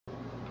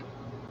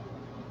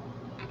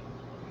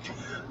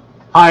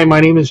Hi, my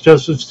name is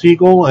Joseph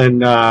Segal,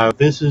 and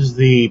this is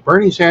the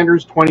Bernie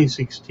Sanders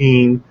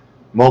 2016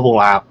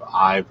 mobile app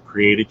I've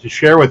created to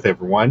share with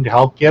everyone to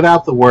help get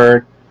out the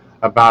word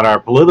about our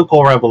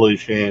political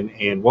revolution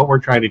and what we're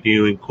trying to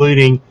do,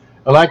 including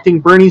electing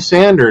Bernie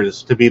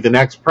Sanders to be the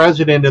next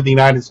president of the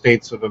United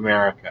States of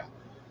America.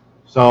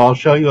 So I'll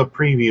show you a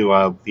preview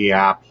of the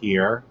app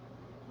here.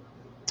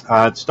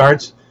 It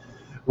starts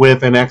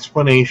with an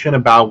explanation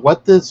about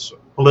what this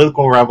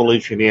political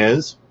revolution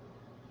is.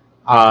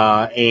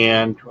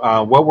 And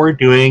what we're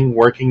doing,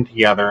 working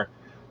together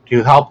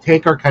to help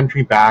take our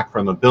country back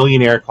from the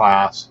billionaire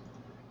class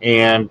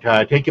and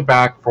take it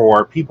back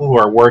for people who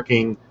are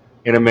working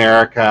in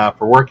America,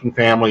 for working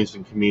families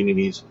and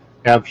communities,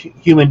 to have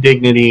human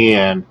dignity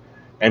and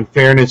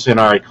fairness in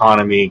our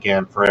economy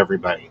again for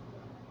everybody.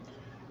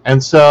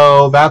 And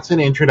so that's an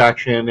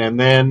introduction, and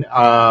then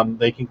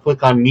they can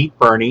click on Meet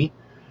Bernie.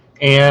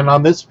 And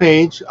on this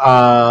page,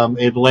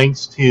 it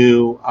links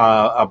to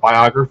a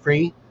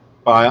biography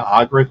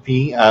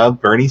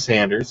of Bernie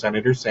Sanders,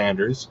 Senator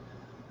Sanders,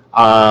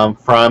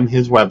 from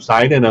his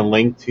website, and a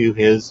link to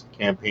his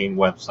campaign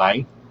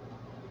website.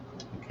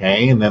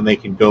 Okay, and then they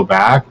can go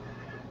back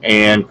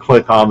and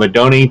click on the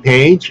donate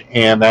page,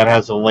 and that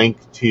has a link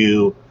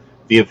to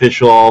the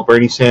official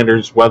Bernie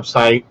Sanders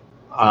website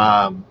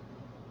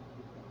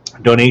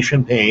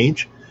donation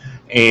page.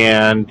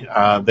 And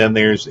then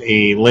there's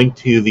a link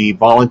to the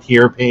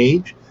volunteer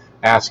page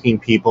asking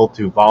people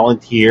to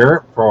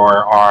volunteer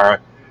for our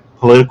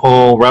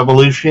political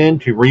revolution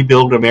to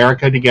rebuild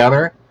America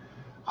together.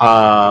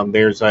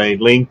 There's a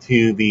link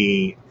to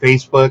the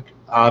Facebook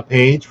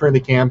page for the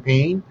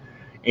campaign,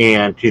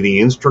 and to the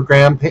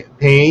Instagram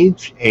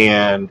page,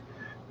 and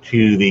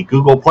to the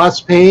Google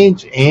Plus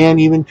page, and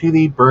even to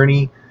the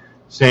Bernie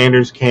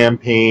Sanders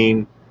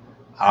campaign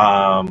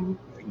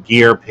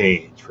gear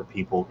page for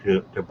people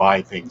to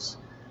buy things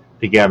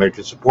together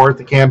to support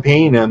the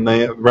campaign and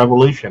the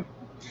revolution.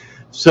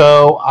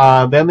 So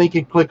then they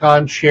can click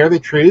on Share the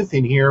Truth,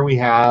 and here we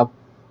have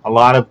a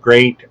lot of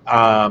great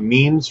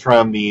memes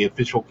from the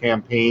official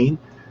campaign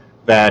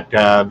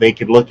that they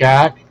could look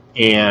at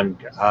and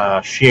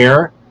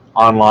share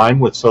online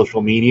with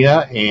social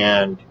media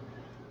and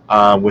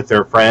with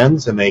their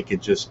friends, and they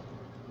could just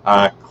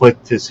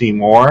click to see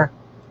more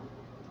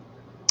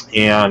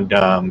and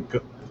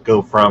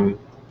go from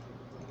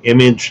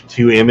image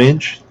to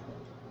image.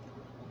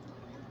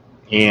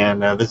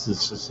 And this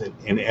is just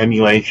an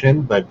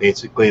emulation, but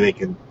basically they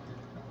can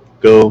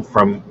go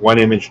from one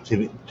image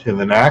to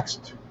the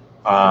next,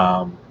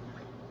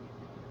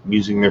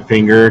 using their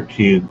finger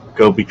to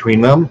go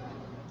between them.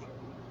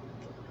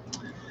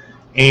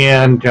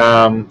 And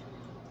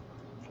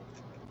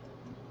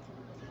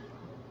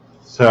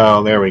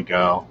so there we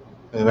go.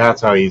 And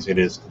that's how easy it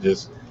is to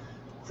just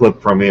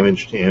flip from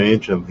image to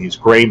image of these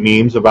great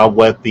memes about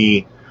what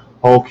the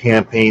whole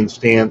campaign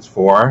stands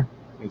for.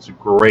 It's a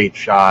great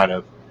shot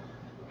of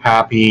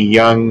happy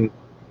young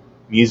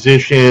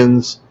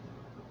musicians.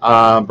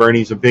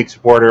 Bernie's a big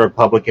supporter of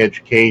public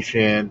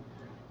education,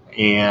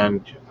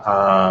 and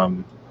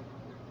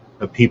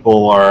the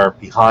people are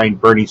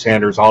behind Bernie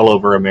Sanders all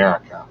over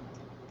America.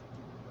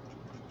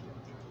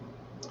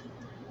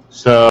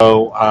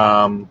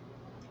 So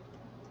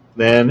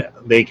then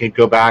they could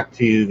go back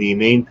to the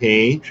main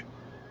page,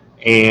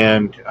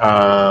 and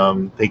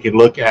they could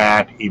look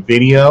at a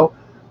video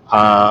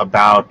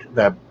about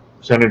that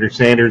Senator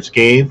Sanders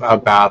gave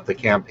about the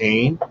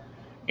campaign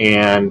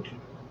and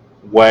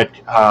what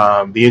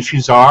the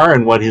issues are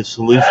and what his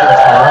solutions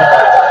are.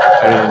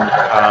 And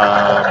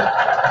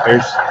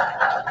there's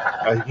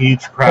a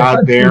huge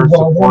crowd there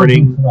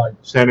supporting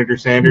Senator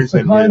Sanders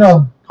and his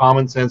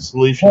common sense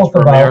solutions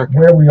for America.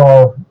 Where we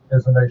are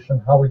as a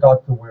nation, how we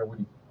got to where we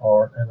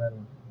are, and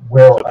then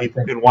where so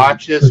people can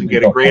watch this and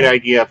get a great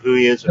idea of who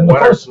he is and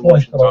what our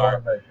solutions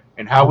are,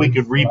 and how we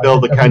could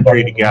rebuild the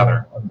country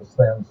together.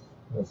 Understands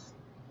this.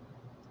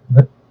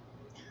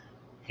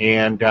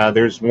 And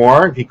there's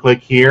more. If you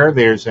click here,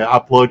 there's an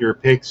Upload Your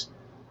Pics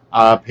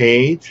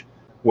page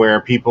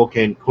where people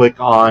can click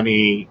on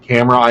a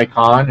camera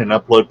icon and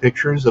upload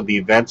pictures of the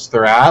events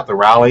they're at, the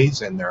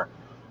rallies, and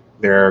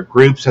their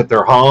groups at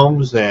their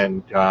homes,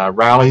 and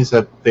rallies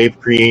that they've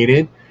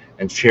created,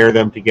 and share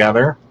them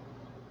together.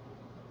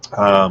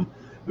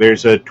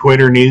 There's a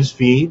Twitter news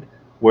feed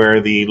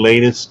where the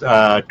latest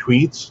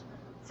tweets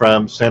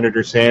from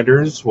Senator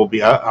Sanders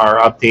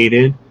are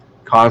updated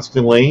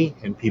constantly,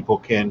 and people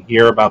can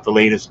hear about the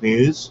latest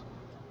news.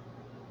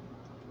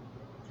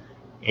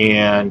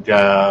 And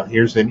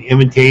here's an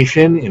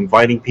invitation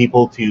inviting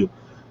people to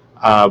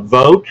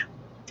vote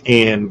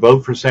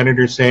for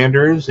Senator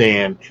Sanders,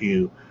 and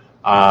to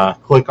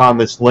click on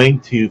this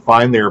link to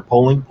find their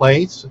polling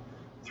place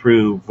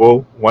through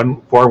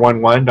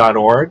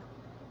vote411.org.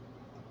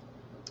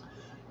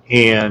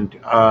 And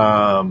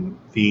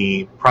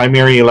the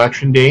primary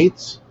election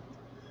dates,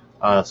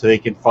 so they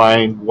can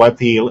find what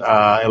the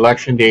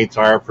election dates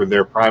are for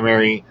their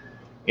primary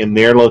in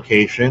their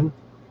location.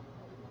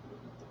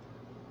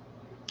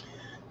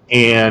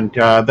 And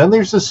then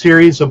there's a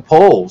series of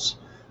polls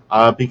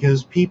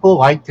because people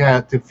like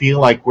to feel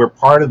like we're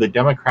part of the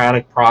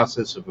democratic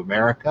process of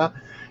America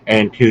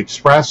and to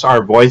express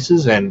our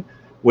voices. And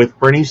with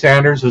Bernie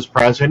Sanders as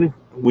president,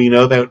 we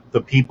know that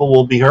the people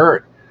will be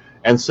heard.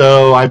 And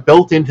so I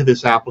built into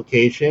this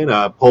application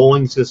a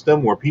polling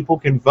system where people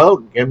can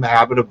vote and get in the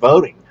habit of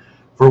voting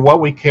for what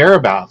we care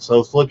about. So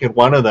let's look at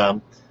one of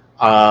them.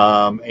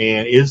 And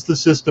is the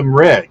system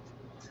rigged?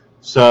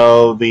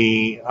 So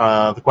the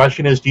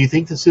question is, do you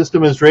think the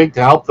system is rigged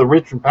to help the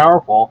rich and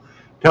powerful?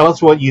 Tell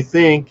us what you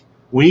think.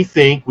 We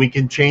think we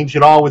can change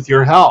it all with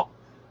your help.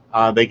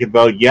 They could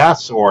vote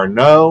yes or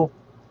no,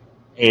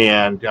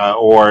 and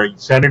or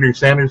Senator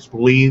Sanders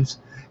believes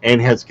and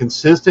has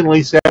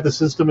consistently said the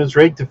system is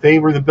rigged to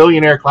favor the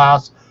billionaire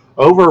class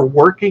over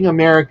working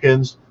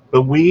Americans,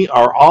 but we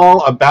are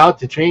all about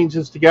to change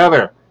this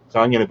together. So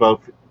I'm going to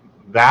vote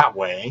that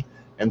way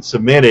and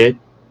submit it.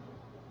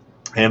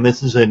 And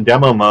this is in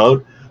demo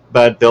mode,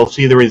 but they'll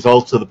see the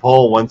results of the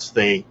poll once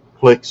they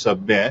click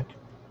submit.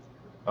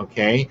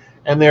 Okay,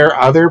 and there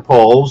are other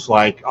polls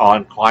like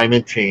on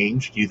climate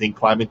change. Do you think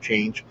climate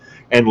change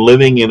and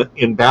living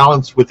in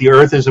balance with the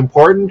earth is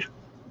important?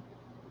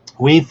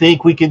 We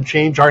think we can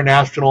change our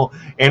national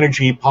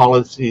energy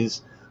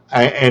policies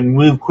and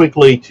move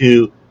quickly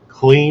to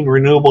clean,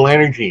 renewable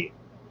energy.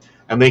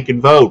 And they can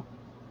vote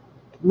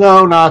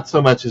no, not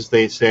so much as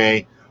they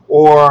say,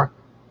 or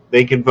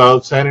they can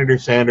vote Senator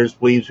Sanders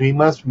believes we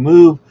must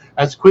move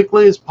as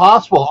quickly as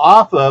possible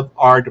off of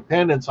our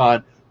dependence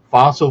on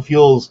fossil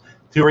fuels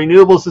to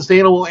renewable,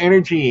 sustainable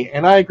energy.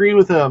 And I agree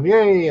with them.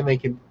 Yay! And they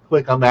can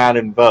click on that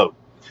and vote.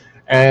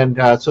 And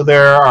so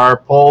there are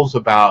polls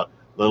about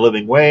the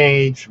living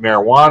wage,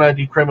 marijuana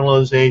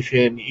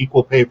decriminalization,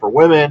 equal pay for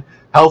women,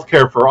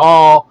 healthcare for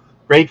all,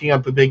 breaking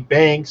up the big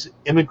banks,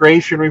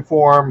 immigration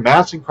reform,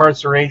 mass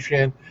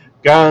incarceration,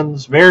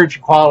 guns, marriage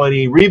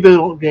equality,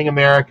 rebuilding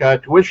America,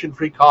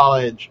 tuition-free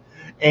college,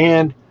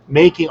 and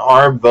making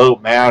our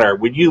vote matter.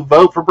 Would you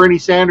vote for Bernie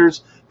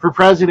Sanders for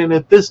president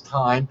at this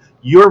time?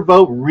 Your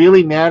vote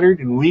really mattered,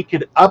 and we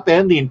could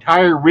upend the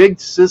entire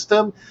rigged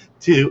system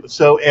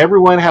so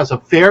everyone has a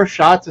fair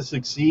shot to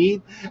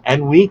succeed,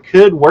 and we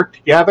could work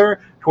together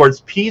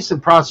towards peace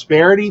and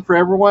prosperity for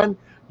everyone.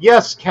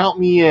 Yes, count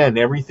me in.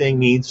 Everything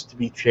needs to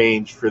be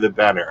changed for the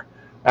better.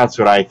 That's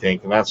what I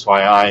think, and that's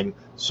why I'm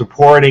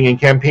supporting and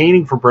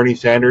campaigning for Bernie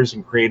Sanders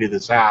and created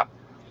this app.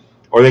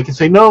 Or they can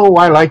say, no,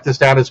 I like the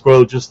status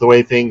quo just the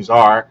way things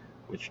are,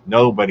 which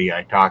nobody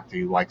I talk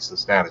to likes the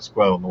status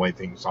quo and the way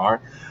things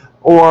are.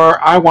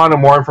 Or I want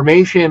more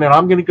information, and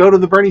I'm going to go to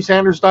the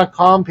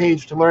BernieSanders.com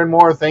page to learn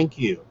more. Thank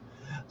you.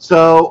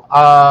 So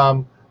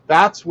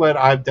that's what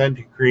I've done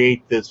to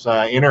create this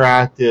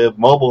interactive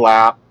mobile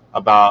app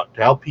to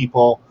help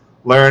people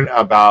learn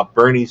about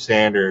Bernie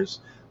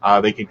Sanders.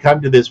 They can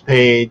come to this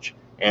page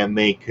and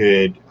they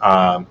could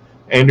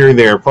enter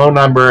their phone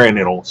number, and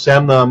it'll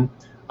send them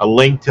a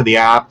link to the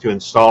app to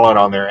install it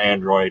on their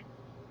Android.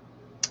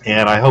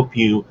 And I hope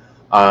you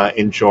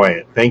enjoy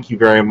it. Thank you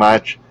very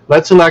much.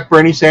 Let's elect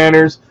Bernie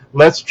Sanders.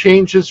 Let's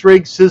change this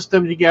rigged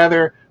system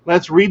together.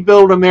 Let's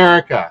rebuild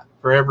America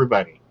for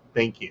everybody.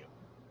 Thank you.